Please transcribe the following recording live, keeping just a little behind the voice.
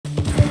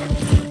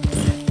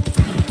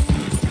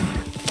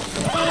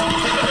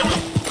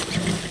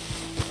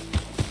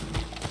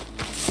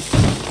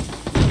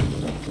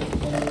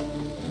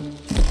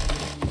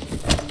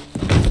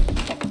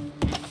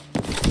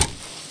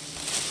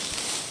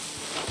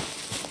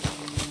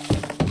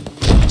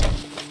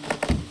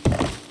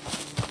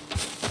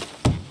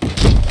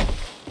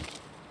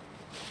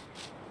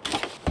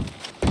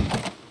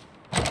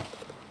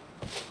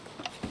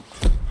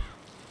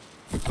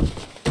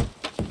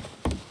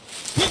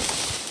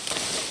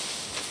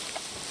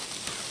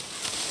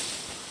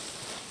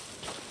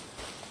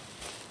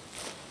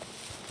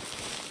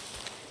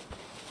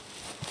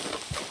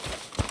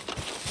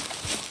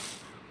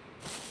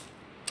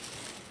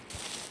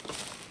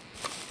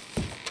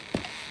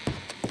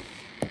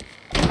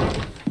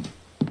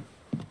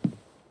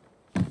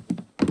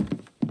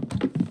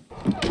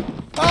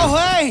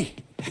Hey!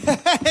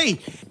 Hey!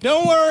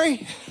 Don't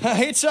worry.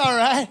 It's all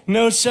right.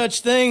 No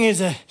such thing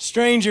as a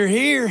stranger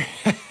here.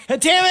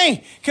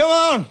 Tammy, come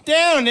on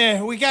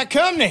down. We got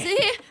company.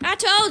 See, I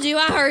told you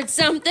I heard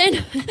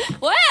something.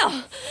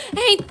 Well,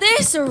 ain't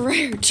this a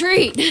rare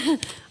treat?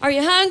 Are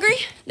you hungry?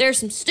 There's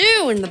some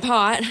stew in the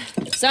pot.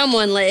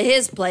 Someone let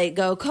his plate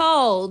go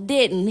cold,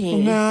 didn't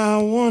he? Now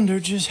I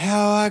wonder just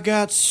how I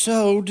got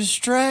so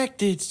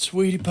distracted,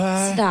 sweetie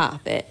pie.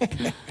 Stop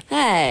it.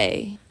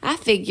 Hey, I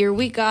figure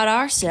we got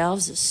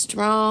ourselves a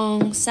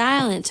strong,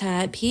 silent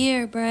type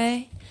here,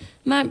 Bray.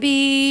 Might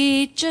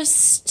be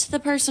just the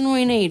person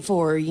we need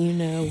for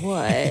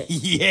you-know-what.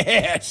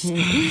 Yes.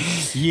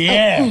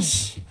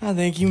 Yes. I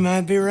think you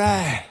might be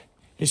right.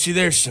 You see,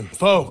 there's some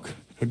folk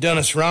who done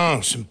us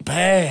wrong, some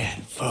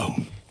bad folk.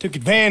 Took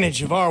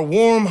advantage of our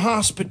warm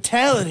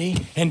hospitality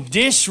and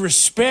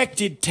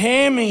disrespected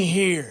Tammy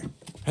here.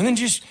 And then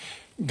just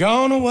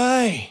gone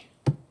away.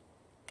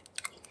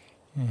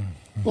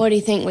 What do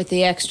you think with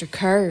the extra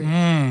curd?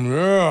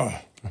 Yeah.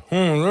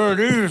 That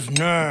is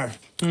nice.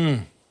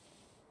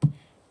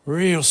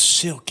 Real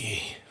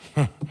silky.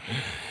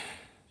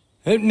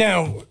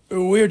 Now,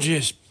 we're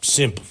just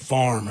simple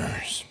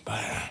farmers,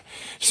 but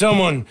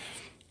someone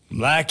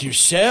like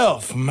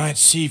yourself might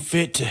see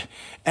fit to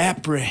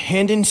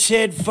apprehending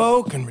said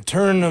folk and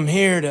return them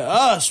here to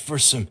us for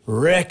some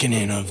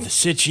reckoning of the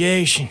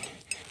situation.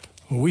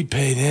 We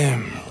pay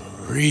them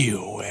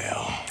real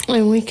well.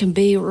 And we can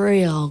be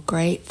real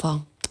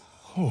grateful.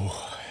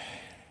 Oh.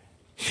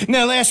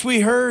 Now, last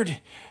we heard,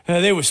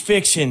 they was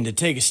fixing to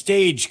take a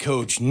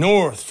stagecoach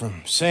north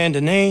from Saint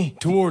Denis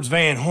towards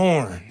Van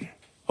Horn.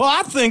 Well,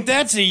 I think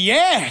that's a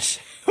yes.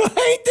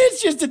 Ain't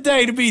this just a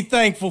day to be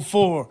thankful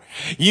for?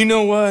 You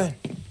know what?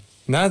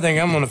 I think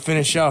I'm gonna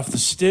finish off the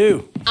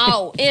stew.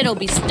 Oh, it'll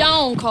be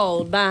stone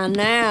cold by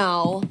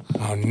now.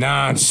 Oh,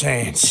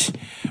 nonsense.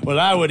 Well,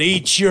 I would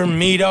eat your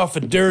meat off a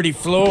dirty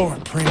floor,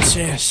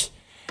 princess.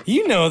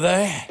 You know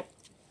that.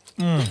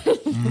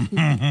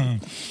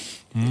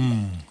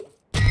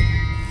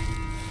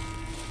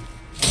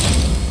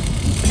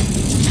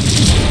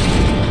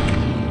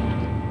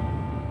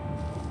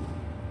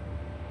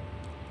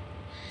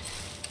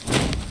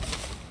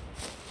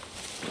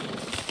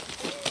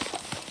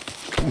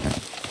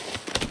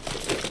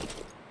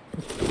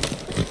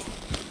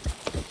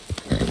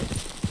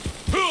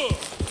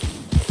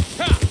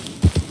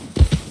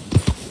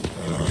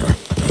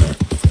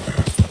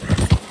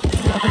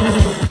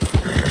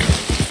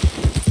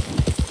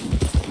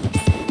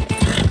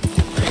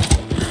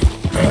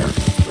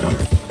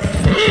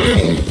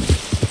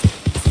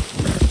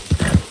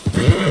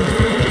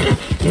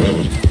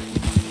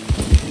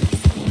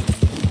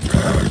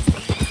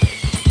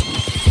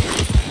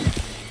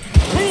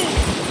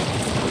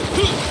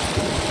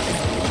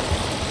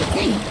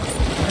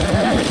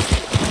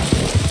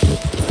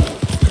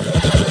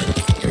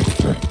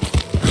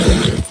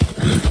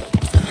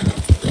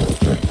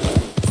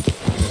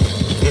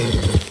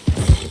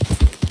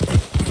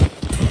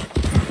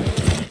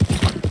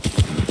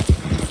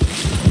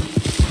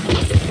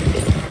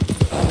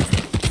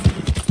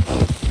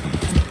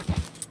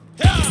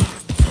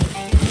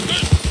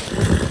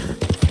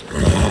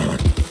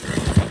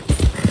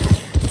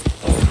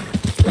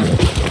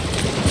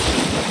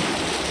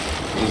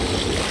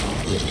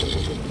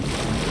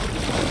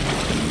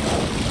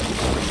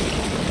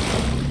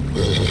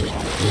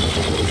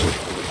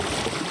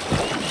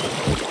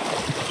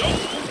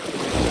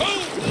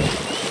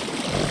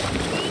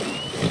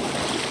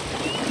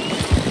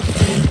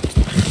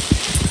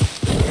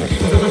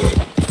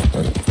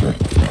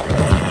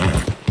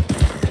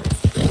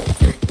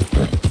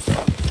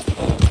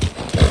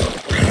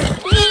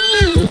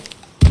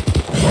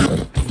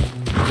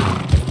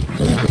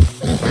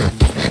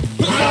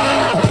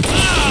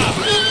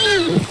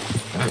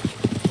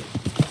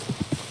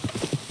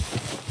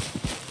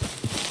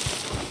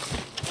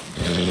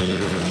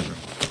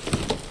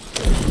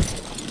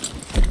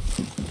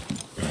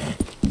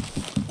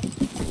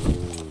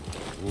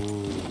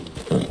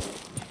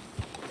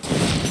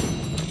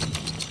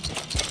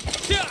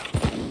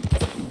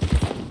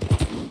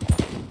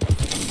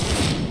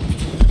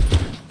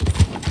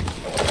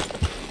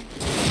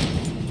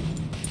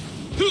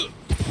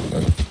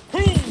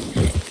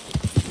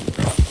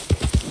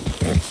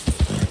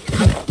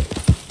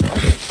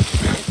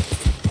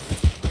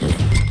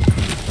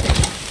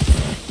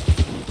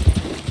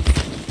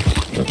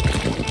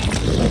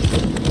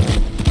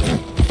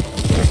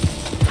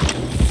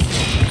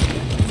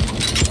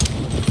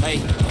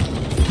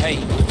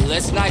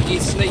 Let's not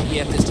get sneaky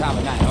at this time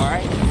of night, all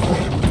right?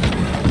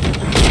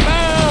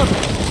 Ma'am!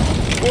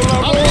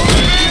 Well, I'm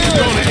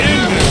gonna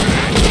end this.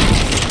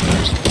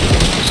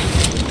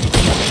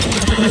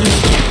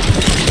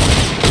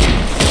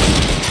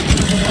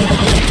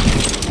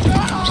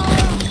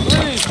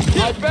 Please,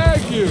 I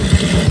beg you.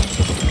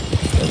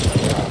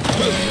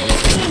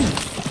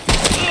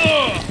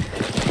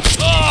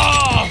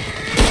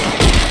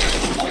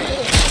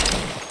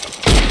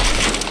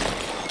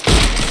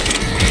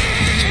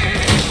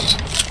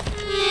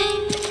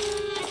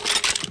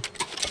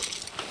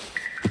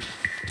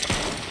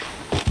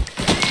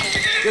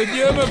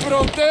 Je me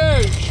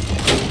protège!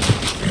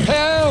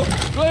 Help,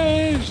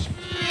 please!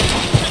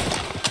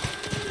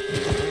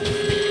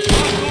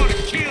 I'm gonna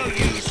kill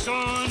you,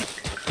 son!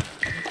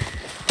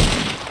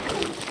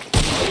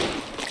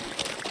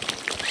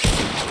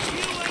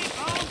 You ain't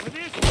all for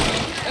this.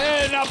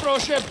 Eh,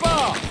 n'approchez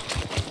pas!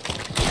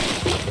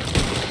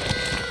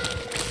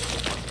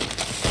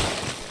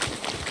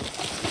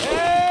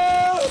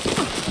 Help!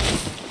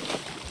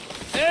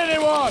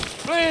 Anyone,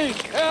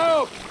 please,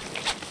 help!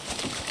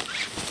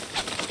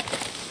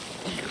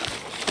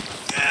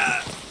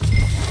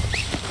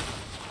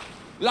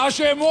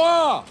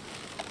 Lâchez-moi!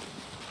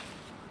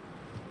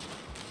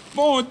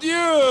 Mon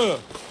Dieu!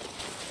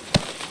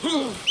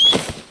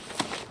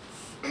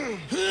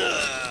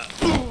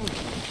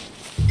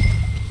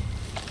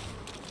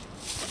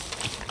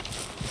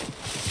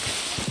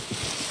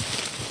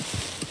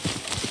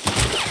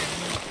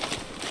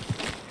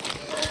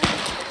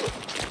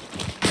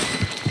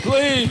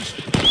 Please,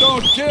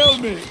 don't kill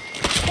me!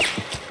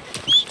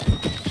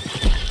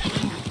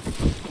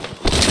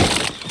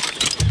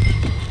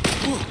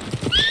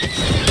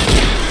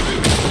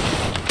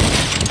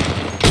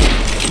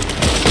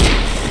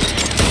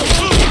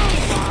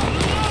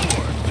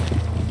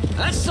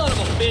 That son of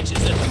a bitch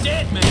is a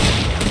dead man.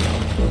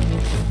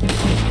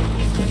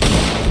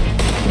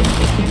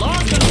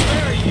 Law's gonna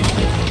bury you.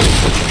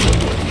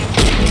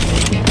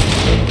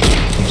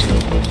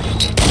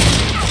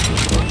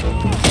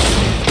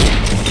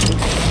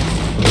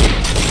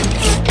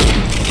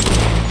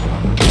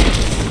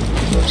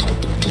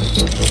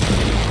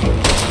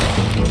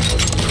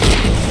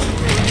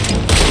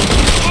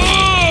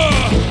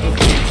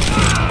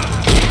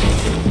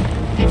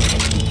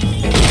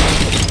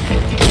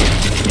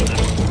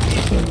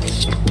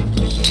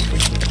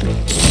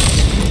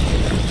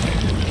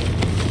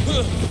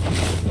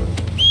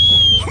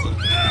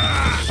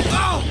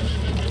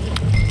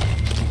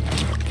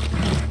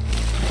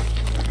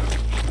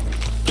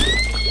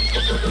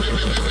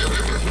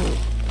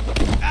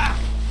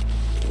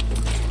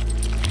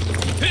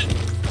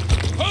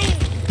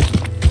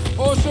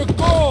 Au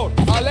secours!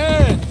 À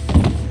l'aide!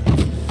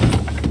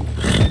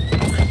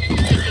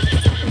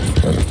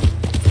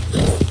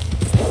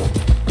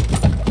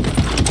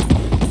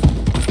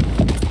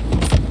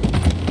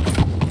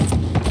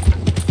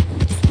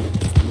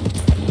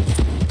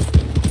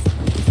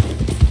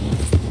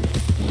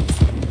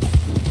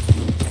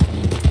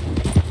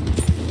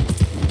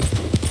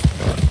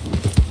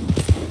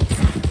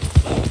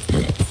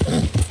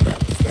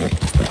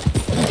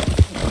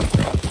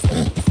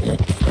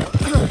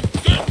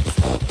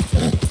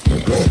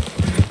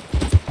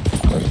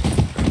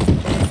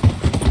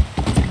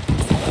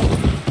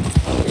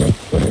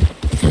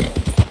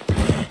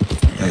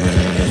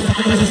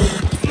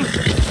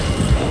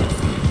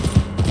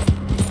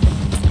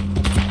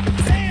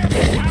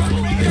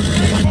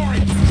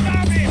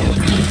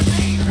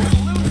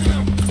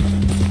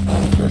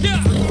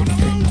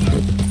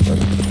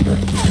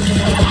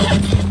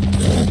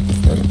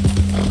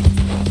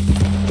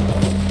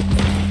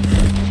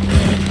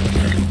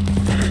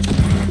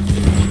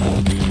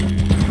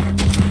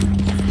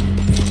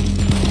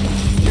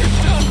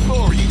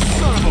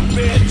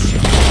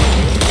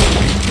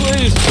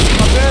 Please,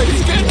 I beg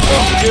you,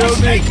 don't kill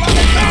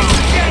me!